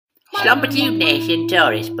Slumbertube Nation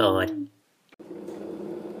Tourist Board.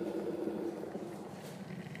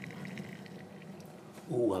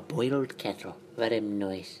 Ooh, a boiled kettle. Very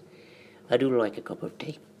nice. I do like a cup of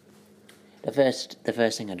tea. The first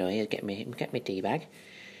thing I do is get me tea bag.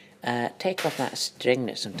 Take off that string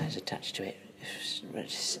that's sometimes attached to it. I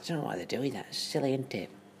don't know why they do that. It's silly, isn't it?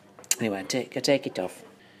 Anyway, I take it off.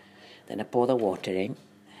 Then I pour the water in.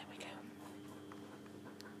 There we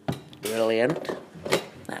go. Brilliant.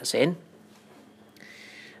 That's in.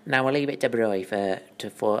 Now I'll leave it to broil for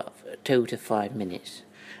 2 to 5 minutes.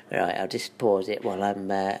 Right, I'll just pause it while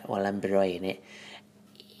I'm broiling it.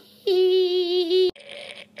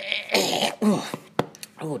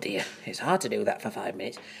 Oh dear, it's hard to do that for 5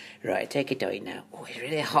 minutes. Right, take it out now. Oh, it's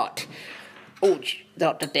really hot. Oh,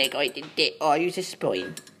 not to take out it. Oh, I use a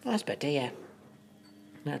spoon. That's better, yeah.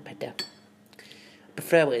 That's better. I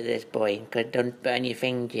prefer with this spoon because it don't burn your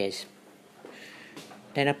fingers.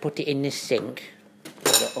 Then I put it in the sink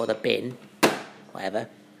or the bin, whatever.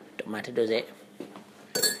 Don't matter, does it?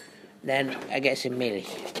 Then I get some milk.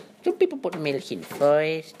 Some people put the milk in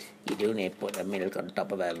first. You do need to put the milk on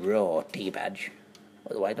top of a raw tea badge.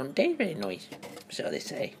 Otherwise it don't taste very nice. So they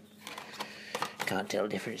say. Can't tell the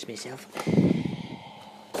difference myself.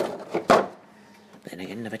 Then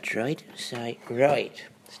again, never tried. So, right.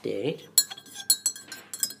 Stir it.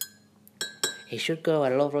 It should go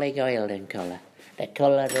a lovely golden colour. The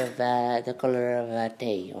colour of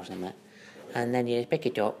tea or something. And then you just pick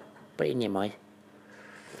it up, put it in your mouth.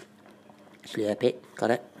 Slurp it,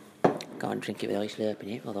 got it? Can't drink it without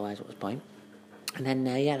slurping it, otherwise what's the point? And then,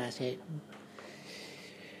 yeah, that's it.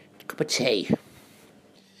 Cup of tea.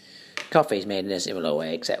 Coffee's made in a similar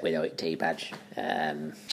way, except without tea badge.